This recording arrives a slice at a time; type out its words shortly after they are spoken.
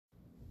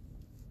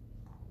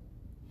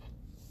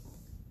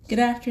Good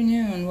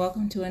afternoon.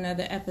 Welcome to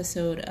another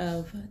episode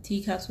of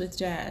Teacups with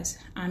Jazz.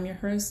 I'm your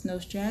host,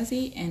 Nos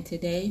Jazzy, and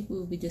today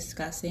we'll be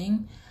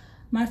discussing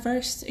my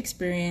first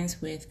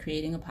experience with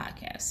creating a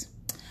podcast.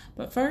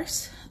 But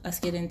first, let's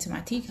get into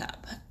my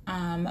teacup.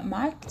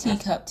 My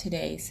teacup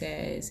today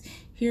says,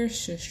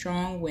 "Here's to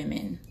strong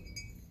women.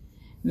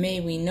 May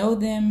we know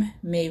them,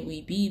 may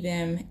we be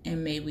them,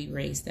 and may we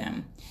raise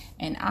them."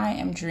 And I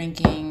am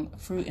drinking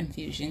fruit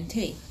infusion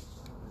tea.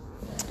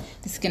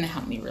 This is going to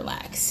help me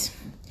relax.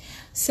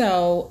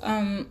 So,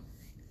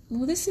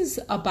 this is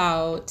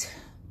about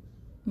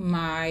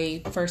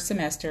my first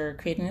semester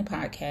creating a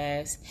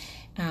podcast.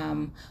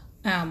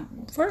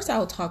 First,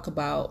 I'll talk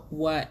about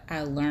what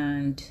I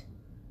learned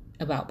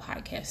about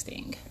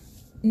podcasting.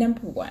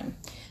 Number one,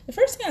 the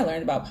first thing I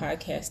learned about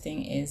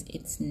podcasting is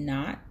it's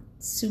not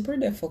super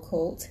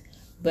difficult,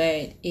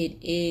 but it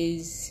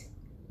is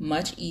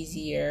much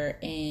easier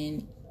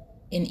and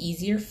an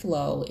easier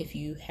flow if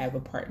you have a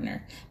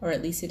partner, or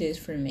at least it is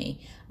for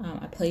me.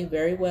 I play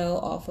very well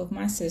off of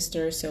my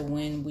sister, so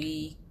when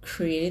I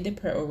created the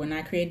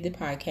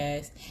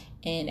podcast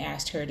and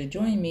asked her to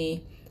join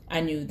me,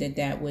 I knew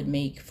that would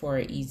make for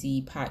an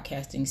easy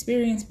podcasting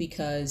experience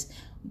because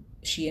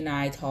she and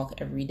I talk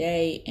every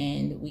day,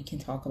 and we can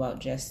talk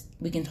about just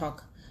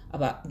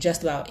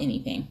about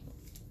anything.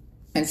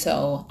 And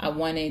so I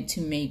wanted to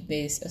make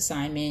this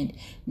assignment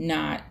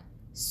not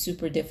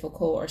super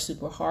difficult or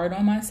super hard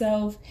on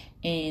myself,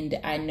 and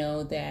I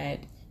know that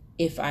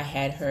if I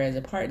had her as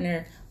a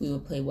partner, we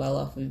would play well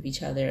off of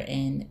each other,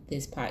 and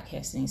this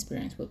podcasting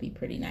experience would be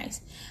pretty nice.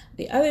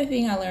 The other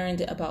thing I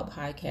learned about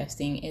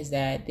podcasting is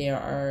that there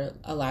are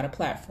a lot of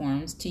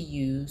platforms to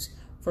use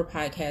for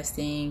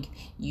podcasting.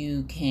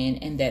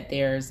 And that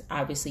there's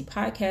obviously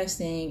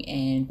podcasting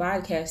and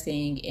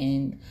vodcasting,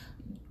 and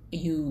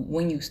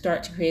when you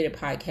start to create a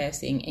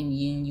podcasting and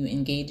you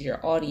engage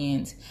your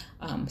audience,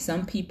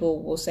 some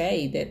people will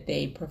say that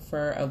they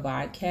prefer a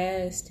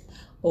vodcast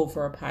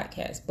over a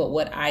podcast. But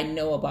what I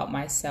know about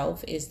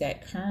myself is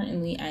that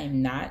currently I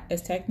am not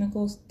as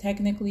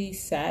technically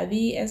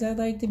savvy as I'd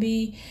like to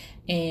be.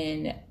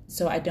 And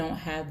so I don't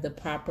have the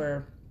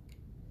proper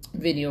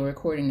video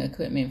recording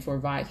equipment for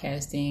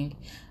vodcasting.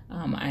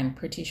 I'm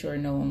pretty sure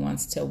no one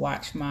wants to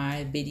watch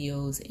my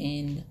videos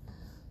in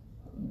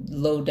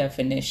low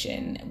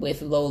definition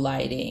with low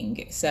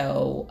lighting.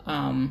 So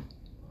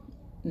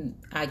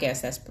I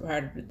guess that's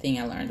part of the thing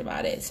I learned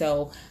about it.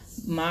 So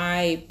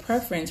my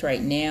preference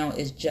right now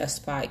is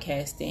just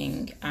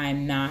podcasting.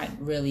 I'm not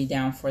really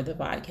down for the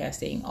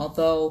podcasting,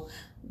 although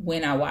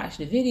when I watch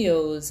the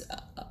videos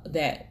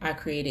that I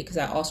created, because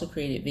I also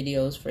created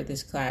videos for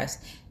this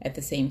class at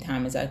the same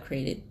time as I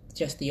created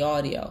just the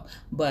audio,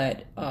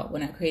 but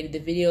when I created the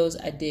videos,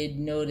 I did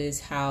notice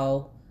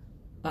how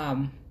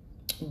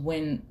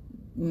when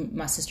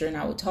my sister and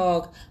I would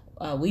talk,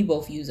 we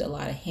both use a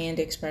lot of hand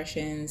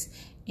expressions,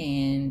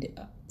 and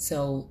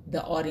so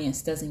the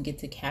audience doesn't get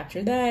to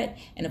capture that.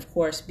 And of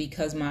course,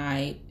 because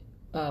my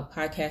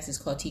podcast is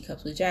called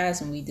Teacups with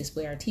Jazz, and we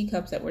display our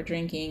teacups that we're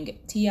drinking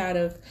tea out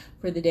of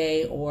for the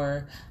day,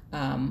 or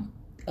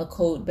a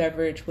cold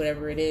beverage,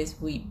 whatever it is,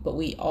 but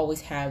we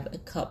always have a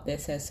cup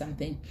that says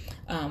something.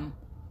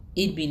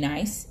 It'd be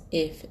nice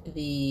if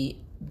the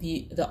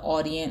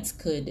audience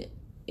could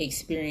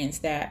experience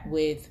that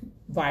with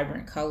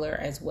vibrant color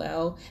as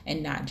well,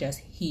 and not just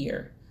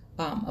hear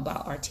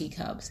about our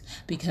teacups,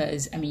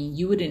 because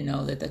you wouldn't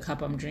know that the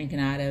cup I'm drinking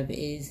out of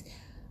is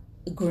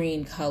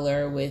green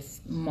color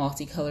with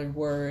multicolored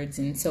words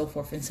and so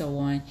forth and so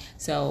on.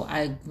 So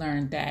I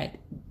learned that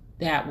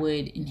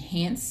would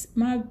enhance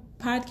my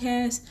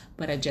podcast,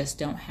 but I just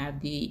don't have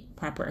the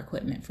proper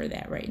equipment for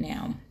that right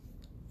now.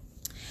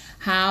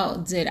 How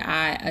did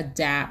I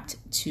adapt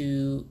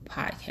to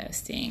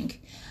podcasting?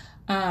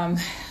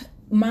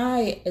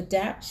 My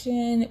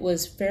adaptation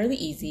was fairly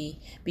easy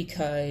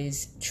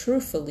because,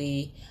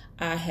 truthfully,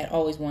 I had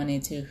always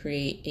wanted to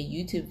create a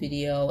YouTube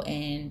video,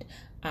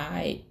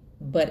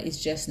 but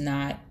it's just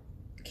not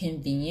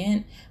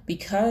convenient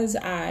because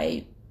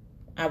I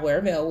wear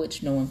a veil,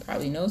 which no one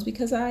probably knows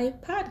because I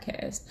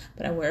podcast,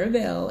 but I wear a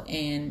veil,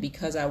 and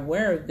because I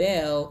wear a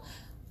veil,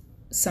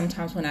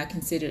 sometimes when I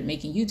considered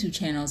making YouTube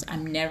channels,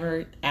 I'm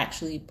never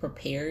actually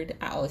prepared.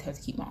 I always have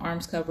to keep my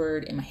arms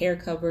covered and my hair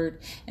covered.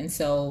 And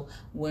so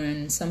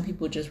when some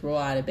people just roll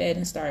out of bed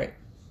and start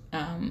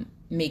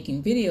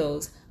making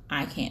videos,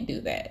 I can't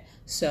do that.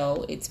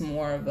 So it's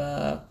more of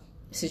a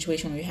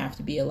situation where you have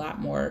to be a lot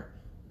more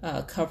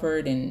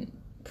covered and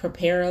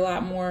prepare a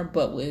lot more.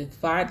 But with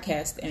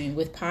podcasting,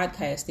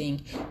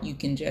 you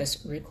can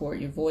just record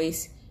your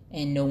voice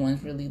and no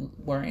one's really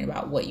worrying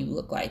about what you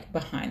look like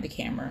behind the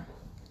camera.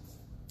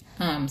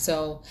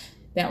 So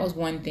that was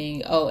one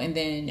thing. Oh, and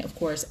then of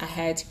course I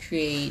had to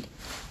create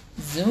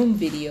Zoom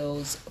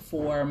videos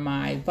for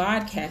my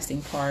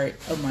vodcasting part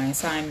of my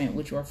assignment,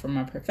 which were from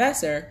my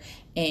professor.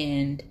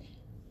 And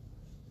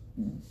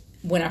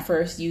when I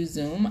first used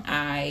Zoom,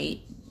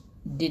 I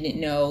didn't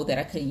know that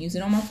I couldn't use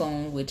it on my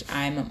phone, which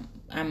I'm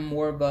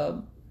more of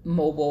a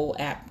mobile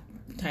app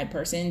type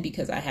person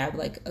because I have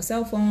like a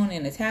cell phone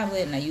and a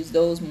tablet, and I use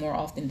those more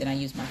often than I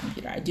use my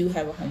computer. I do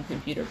have a home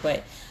computer,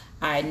 but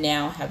I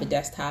now have a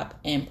desktop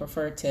and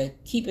prefer to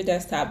keep a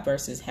desktop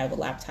versus have a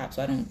laptop,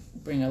 so I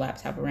don't bring a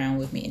laptop around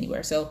with me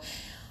anywhere. So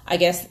I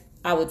guess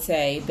I would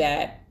say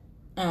that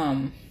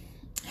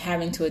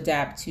having to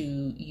adapt to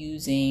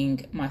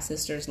using my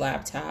sister's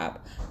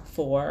laptop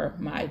for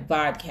my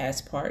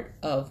vodcast part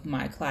of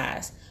my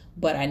class,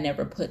 but I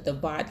never put the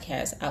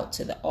vodcast out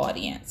to the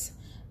audience.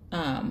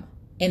 And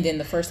then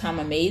the first time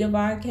I made a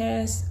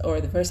vodcast, or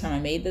the first time I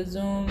made the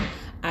Zoom,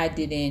 I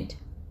didn't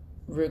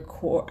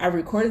record. I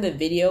recorded the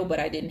video, but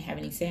I didn't have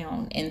any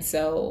sound. And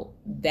so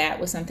that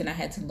was something I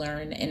had to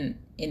learn. And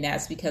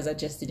that's because I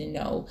just didn't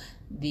know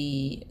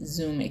the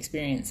Zoom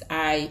experience.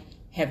 I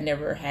have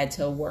never had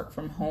to work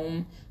from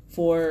home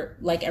for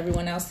like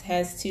everyone else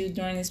has to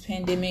during this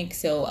pandemic.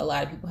 So a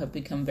lot of people have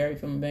become very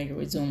familiar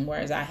with Zoom,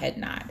 whereas I had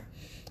not.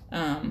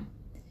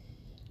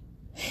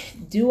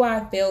 Do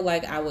I feel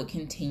like I would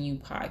continue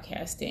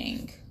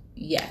podcasting?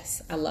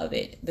 Yes, I love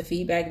it. The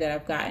feedback that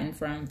I've gotten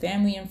from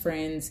family and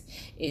friends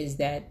is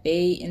that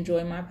they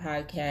enjoy my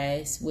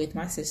podcast with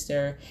my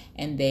sister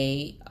and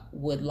they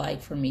would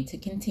like for me to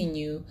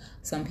continue.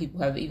 Some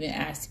people have even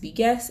asked to be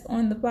guests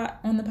on the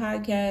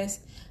podcast.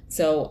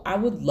 So I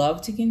would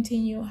love to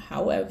continue.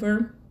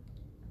 However,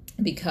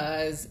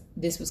 because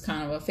this was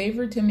kind of a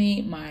favor to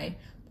me, my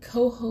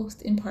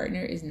co-host and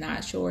partner is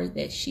not sure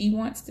that she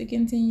wants to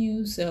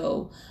continue.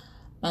 So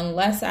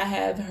unless I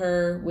have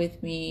her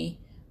with me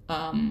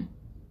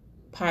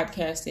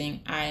podcasting,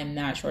 I am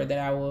not sure that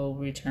I will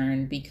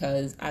return,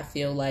 because I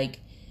feel like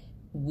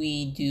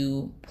we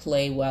do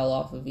play well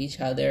off of each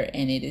other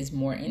and it is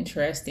more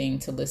interesting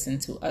to listen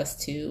to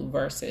us two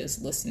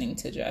versus listening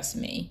to just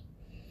me.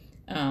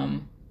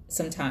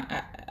 Sometimes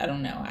I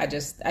don't know. I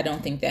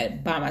don't think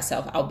that by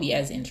myself I'll be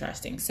as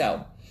interesting.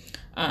 So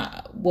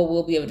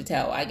we'll be able to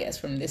tell, I guess,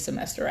 from this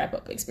semester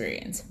wrap-up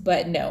experience.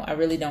 But no, I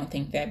really don't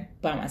think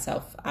that by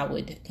myself I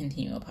would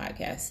continue a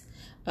podcast.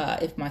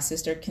 If my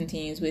sister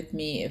continues with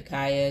me, if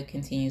Kaya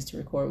continues to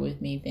record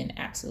with me, then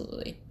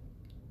absolutely.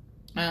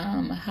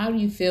 How do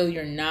you feel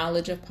your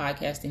knowledge of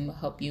podcasting will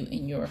help you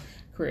in your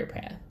career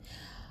path?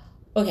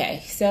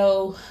 Okay,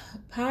 so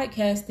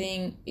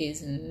podcasting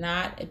is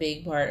not a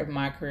big part of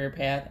my career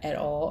path at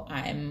all.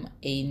 I am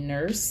a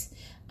nurse.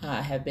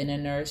 I have been a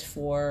nurse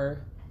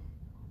for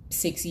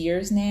 6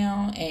 years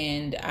now,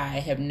 and I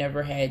have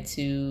never had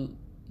to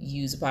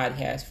use a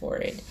podcast for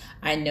it.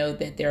 I know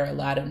that there are a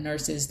lot of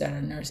nurses that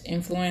are nurse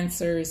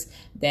influencers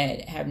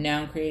that have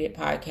now created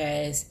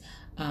podcasts.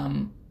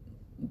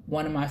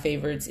 One of my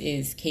favorites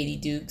is Katie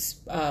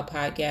Duke's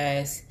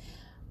podcast,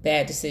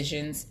 Bad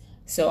Decisions.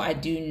 So I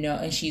do know,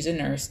 and she's a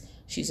nurse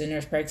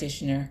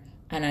practitioner,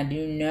 and I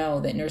do know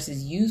that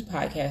nurses use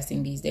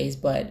podcasting these days,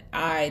 but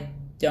I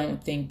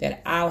don't think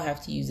that I'll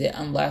have to use it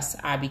unless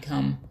I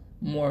become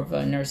more of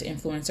a nurse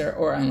influencer,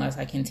 or unless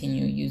I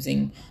continue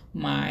using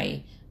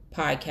my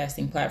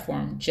podcasting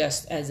platform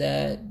just as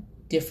a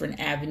different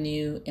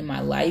avenue in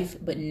my life,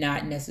 but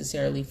not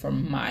necessarily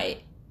from my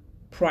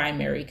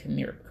primary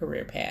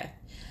career path.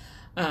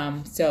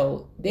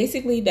 So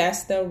basically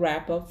that's the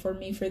wrap up for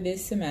me for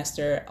this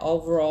semester.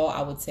 Overall,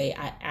 I would say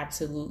I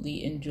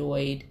absolutely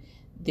enjoyed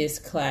this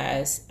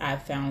class. I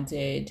found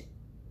it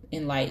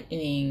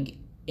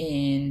enlightening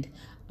and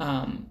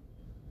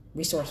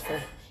resourceful,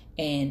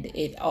 and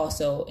it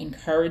also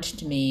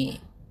encouraged me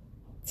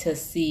to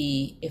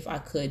see if I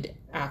could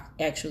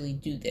actually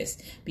do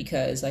this,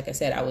 because like I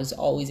said, I was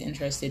always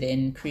interested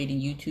in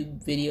creating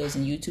YouTube videos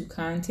and YouTube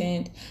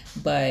content,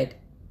 but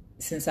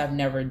since I've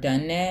never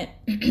done that,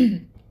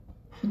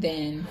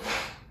 then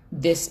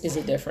this is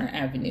a different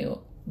avenue,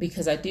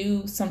 because I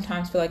do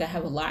sometimes feel like I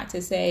have a lot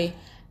to say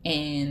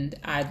and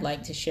I'd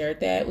like to share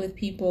that with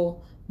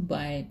people,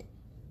 but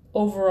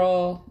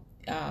overall,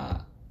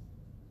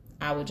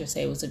 I would just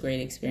say it was a great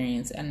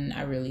experience and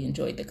I really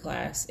enjoyed the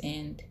class.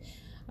 And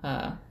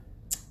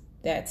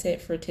that's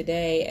it for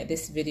today.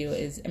 This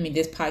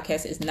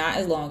podcast is not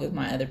as long as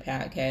my other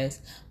podcast,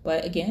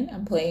 but again,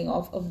 I'm playing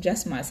off of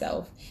just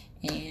myself,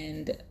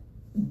 and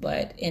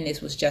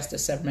this was just a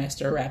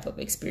semester wrap-up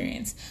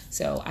experience.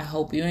 So I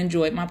hope you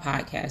enjoyed my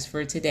podcast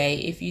for today.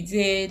 If you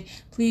did,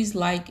 please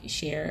like,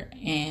 share,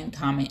 and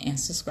comment and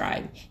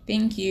subscribe.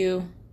 Thank you.